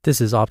This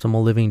is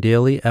Optimal Living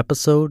Daily,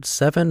 episode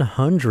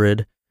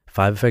 700,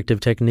 5 Effective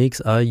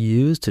Techniques I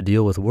Use to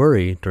Deal with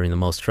Worry During the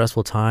Most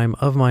Stressful Time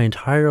of My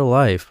Entire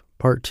Life,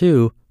 Part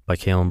 2, by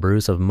Kalen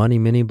Bruce of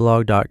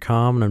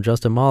MoneyMiniBlog.com, and I'm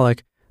Justin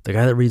Malik, the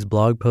guy that reads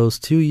blog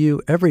posts to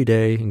you every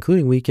day,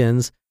 including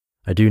weekends.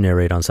 I do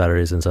narrate on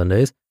Saturdays and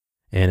Sundays,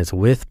 and it's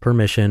with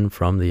permission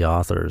from the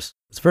authors.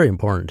 It's very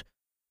important.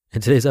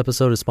 And today's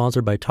episode is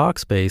sponsored by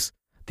Talkspace,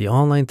 the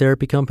online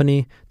therapy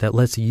company that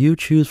lets you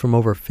choose from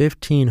over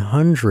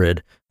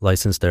 1,500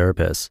 licensed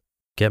therapists.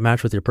 Get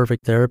matched with your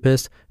perfect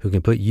therapist who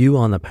can put you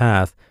on the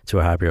path to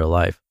a happier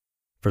life.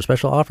 For a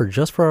special offer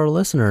just for our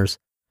listeners,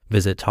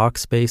 visit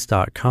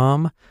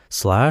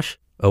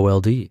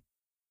Talkspace.com/OLD.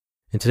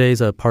 In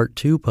today's part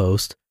 2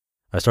 post,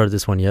 I started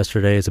this one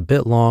yesterday. It's a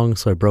bit long,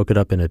 so I broke it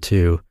up into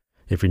 2.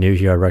 If you're new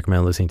here, I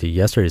recommend listening to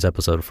yesterday's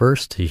episode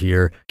first to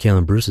hear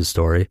Kalen Bruce's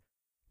story.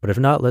 But if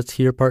not, let's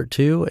hear part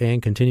 2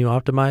 and continue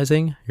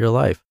optimizing your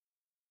life.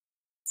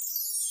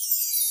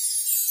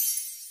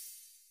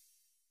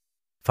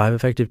 5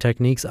 Effective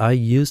Techniques I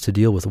Use to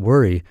Deal with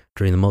Worry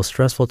During the Most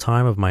Stressful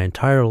Time of My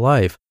Entire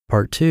Life,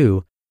 Part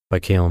 2, by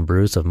Kalen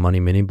Bruce of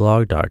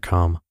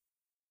MoneyMiniBlog.com.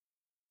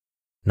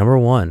 Number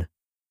 1,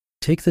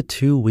 take the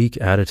 2-week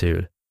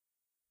attitude.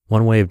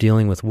 One way of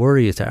dealing with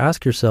worry is to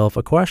ask yourself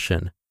a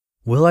question.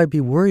 Will I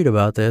be worried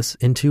about this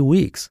in 2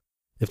 weeks?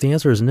 If the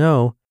answer is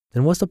no,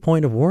 then what's the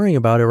point of worrying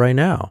about it right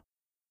now?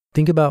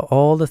 Think about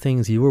all the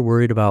things you were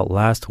worried about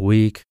last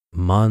week,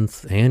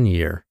 month, and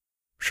year.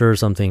 Sure,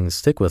 some things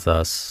stick with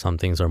us, some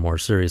things are more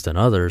serious than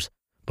others,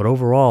 but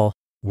overall,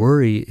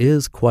 worry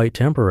is quite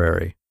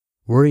temporary.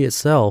 Worry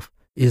itself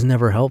is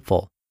never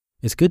helpful.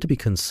 It's good to be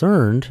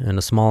concerned, and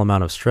a small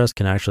amount of stress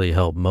can actually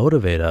help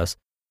motivate us,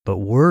 but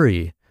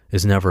worry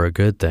is never a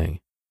good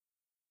thing.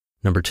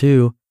 Number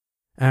 2,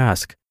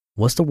 ask,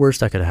 what's the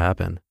worst that could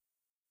happen?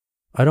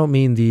 I don't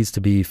mean these to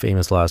be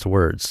famous last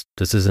words.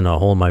 This isn't a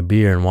hold my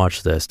beer and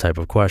watch this type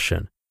of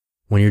question.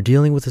 When you're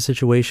dealing with a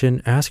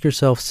situation, ask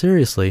yourself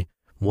seriously,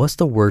 what's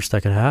the worst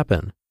that could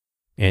happen?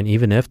 And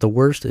even if the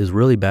worst is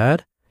really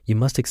bad, you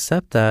must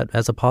accept that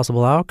as a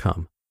possible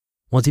outcome.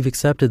 Once you've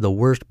accepted the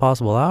worst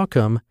possible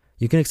outcome,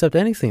 you can accept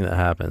anything that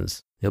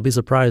happens. You'll be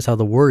surprised how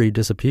the worry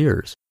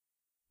disappears.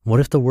 What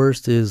if the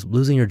worst is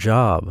losing your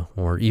job,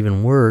 or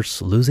even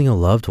worse, losing a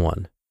loved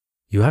one?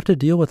 You have to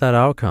deal with that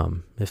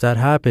outcome. If that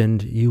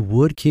happened, you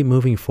would keep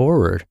moving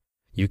forward.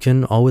 You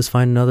can always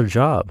find another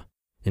job.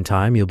 In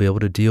time, you'll be able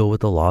to deal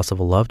with the loss of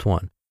a loved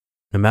one.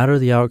 No matter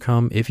the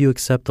outcome, if you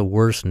accept the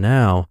worst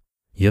now,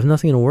 you have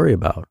nothing to worry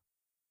about.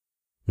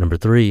 Number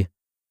 3,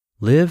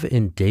 live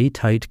in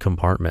day-tight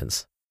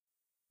compartments.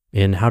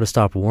 In How to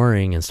Stop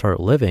Worrying and Start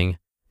Living,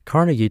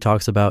 Carnegie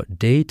talks about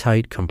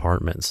day-tight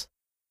compartments.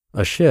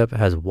 A ship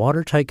has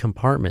watertight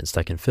compartments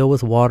that can fill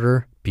with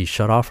water, be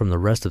shut off from the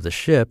rest of the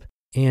ship,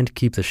 and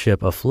keep the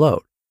ship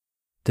afloat.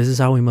 This is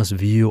how we must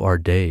view our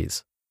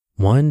days.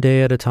 One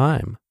day at a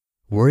time.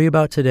 Worry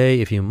about today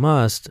if you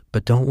must,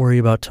 but don't worry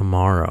about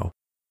tomorrow.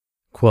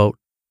 Quote,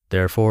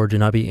 therefore, do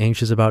not be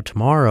anxious about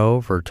tomorrow,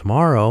 for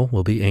tomorrow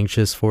will be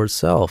anxious for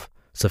itself.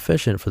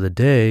 Sufficient for the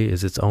day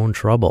is its own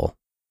trouble.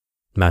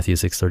 Matthew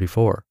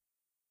 6:34.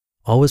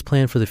 Always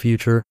plan for the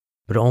future,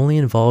 but only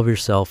involve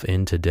yourself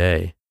in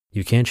today.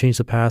 You can't change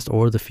the past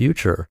or the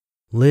future.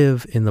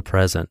 Live in the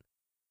present.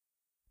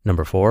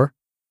 Number 4,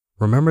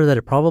 remember that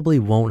it probably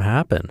won't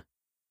happen.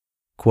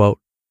 Quote,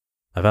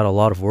 I've had a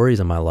lot of worries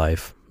in my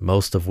life,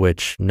 most of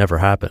which never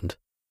happened.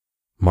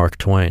 Mark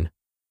Twain.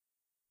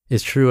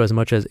 It's true, as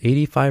much as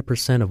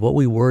 85% of what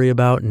we worry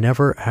about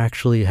never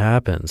actually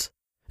happens.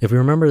 If we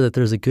remember that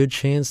there's a good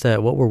chance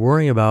that what we're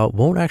worrying about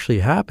won't actually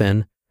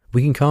happen,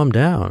 we can calm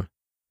down.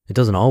 It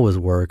doesn't always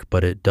work,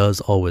 but it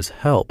does always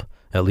help,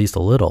 at least a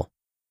little.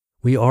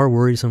 We are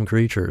worrisome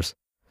creatures.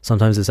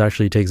 Sometimes this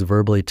actually takes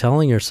verbally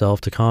telling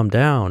yourself to calm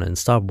down and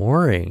stop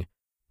worrying.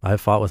 I've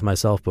fought with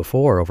myself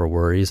before over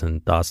worries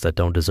and thoughts that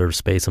don't deserve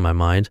space in my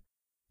mind.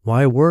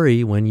 Why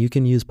worry when you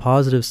can use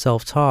positive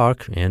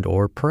self-talk and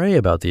or pray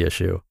about the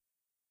issue?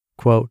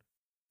 Quote,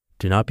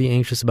 do not be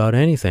anxious about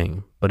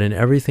anything, but in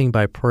everything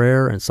by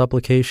prayer and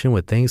supplication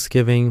with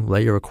thanksgiving,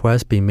 let your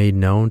requests be made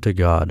known to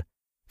God.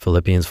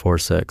 Philippians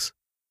 4:6.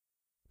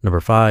 Number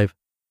 5,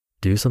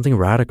 do something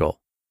radical.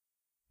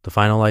 The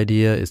final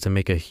idea is to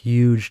make a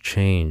huge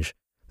change.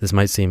 This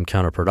might seem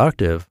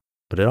counterproductive,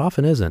 but it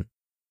often isn't.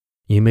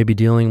 You may be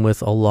dealing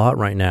with a lot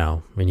right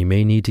now, and you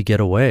may need to get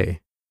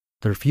away.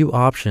 There are a few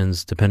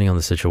options depending on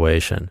the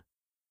situation.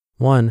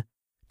 1,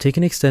 take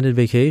an extended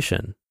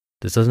vacation.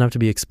 This doesn't have to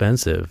be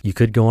expensive. You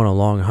could go on a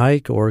long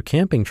hike or a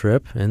camping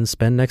trip and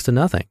spend next to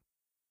nothing.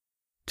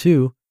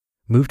 2,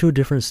 move to a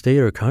different state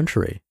or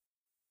country.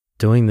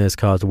 Doing this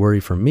caused worry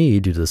for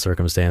me due to the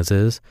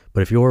circumstances,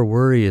 but if your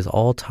worry is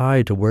all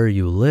tied to where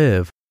you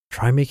live,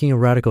 try making a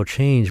radical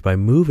change by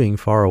moving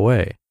far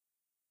away.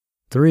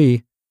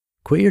 3,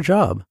 quit your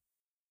job.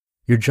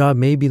 Your job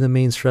may be the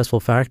main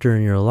stressful factor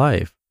in your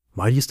life.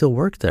 Why do you still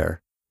work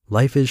there?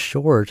 Life is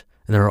short,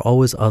 and there are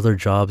always other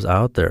jobs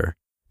out there.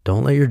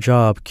 Don't let your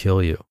job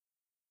kill you.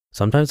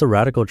 Sometimes the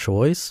radical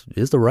choice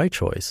is the right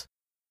choice.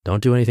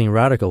 Don't do anything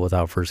radical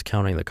without first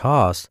counting the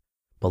cost,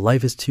 but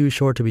life is too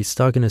short to be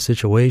stuck in a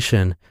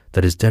situation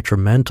that is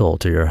detrimental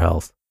to your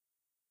health.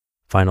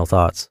 Final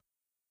thoughts.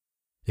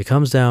 It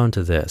comes down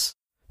to this.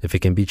 If it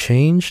can be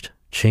changed,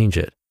 change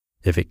it.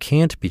 If it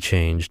can't be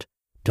changed,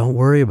 don't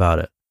worry about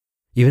it.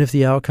 Even if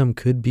the outcome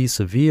could be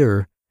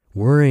severe,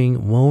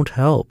 worrying won't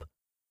help.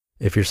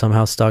 If you're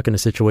somehow stuck in a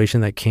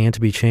situation that can't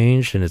be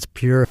changed and it's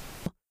pure,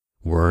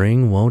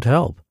 worrying won't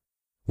help.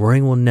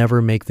 Worrying will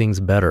never make things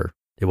better.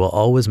 It will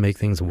always make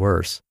things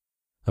worse.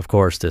 Of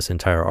course, this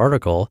entire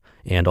article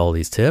and all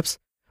these tips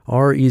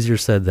are easier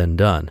said than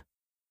done.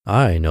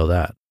 I know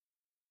that.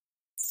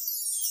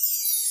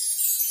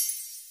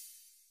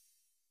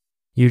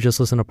 You just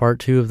listened to part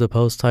 2 of the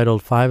post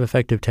titled 5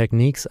 Effective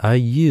Techniques I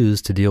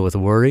Use to Deal with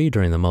Worry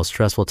During the Most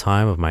Stressful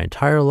Time of My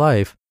Entire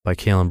Life by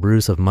Kalen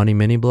Bruce of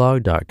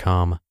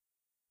MoneyMiniBlog.com.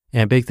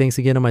 And big thanks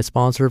again to my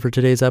sponsor for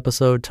today's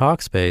episode,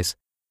 Talkspace.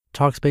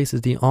 Talkspace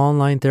is the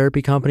online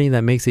therapy company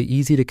that makes it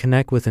easy to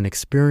connect with an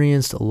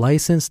experienced,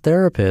 licensed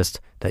therapist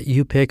that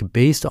you pick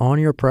based on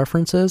your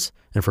preferences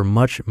and for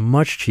much,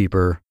 much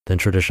cheaper than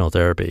traditional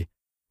therapy.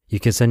 You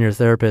can send your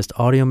therapist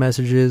audio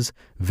messages,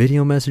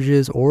 video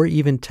messages, or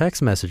even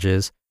text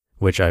messages,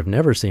 which I've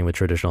never seen with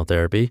traditional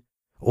therapy,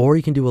 or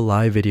you can do a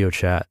live video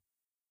chat.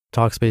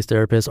 Talkspace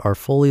therapists are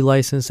fully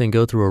licensed and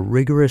go through a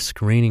rigorous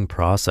screening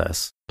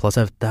process, plus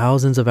have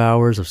thousands of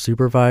hours of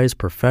supervised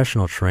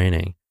professional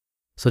training.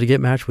 So to get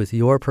matched with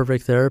your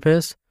perfect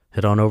therapist,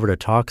 head on over to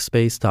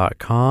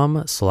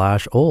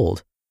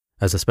Talkspace.com/old.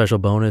 As a special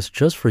bonus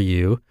just for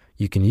you,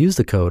 you can use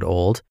the code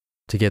OLD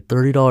to get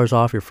 $30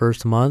 off your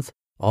first month,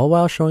 all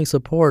while showing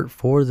support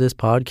for this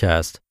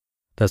podcast.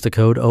 That's the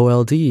code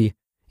OLD,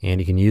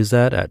 and you can use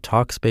that at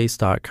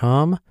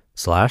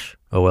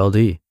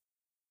Talkspace.com/OLD.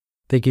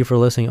 Thank you for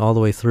listening all the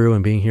way through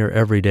and being here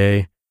every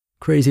day.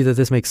 Crazy that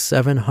this makes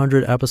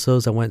 700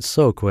 episodes that went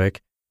so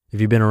quick. If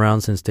you've been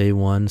around since day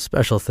one,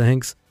 special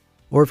thanks.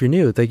 Or if you're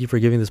new, thank you for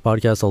giving this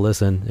podcast a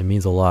listen. It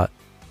means a lot.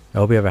 I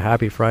hope you have a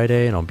happy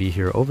Friday, and I'll be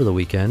here over the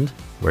weekend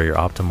where your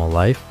optimal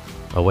life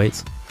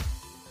awaits.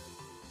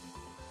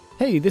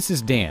 Hey, this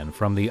is Dan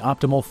from the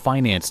Optimal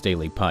Finance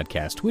Daily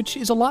podcast, which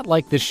is a lot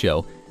like this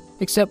show,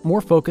 except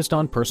more focused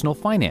on personal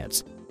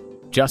finance.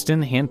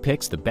 Justin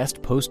handpicks the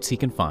best posts he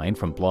can find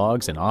from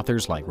blogs and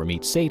authors like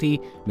Ramit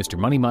Sethi, Mr.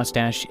 Money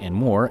Mustache, and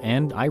more,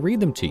 and I read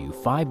them to you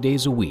 5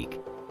 days a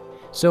week.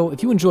 So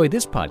if you enjoy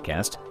this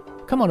podcast,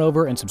 come on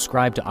over and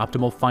subscribe to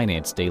Optimal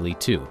Finance Daily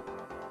too.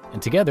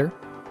 And together,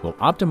 we'll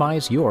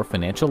optimize your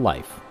financial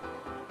life.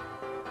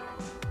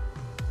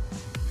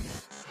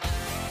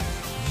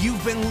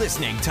 You've been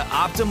listening to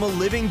Optimal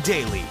Living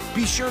Daily.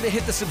 Be sure to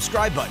hit the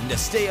subscribe button to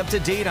stay up to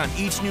date on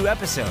each new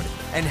episode,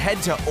 and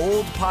head to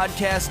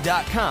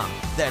oldpodcast.com.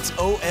 That's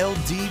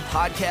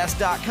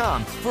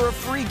OLDpodcast.com for a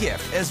free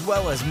gift, as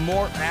well as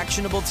more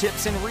actionable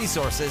tips and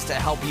resources to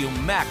help you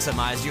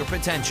maximize your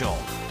potential.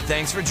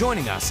 Thanks for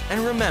joining us,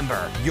 and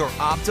remember, your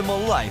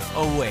optimal life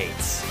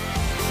awaits.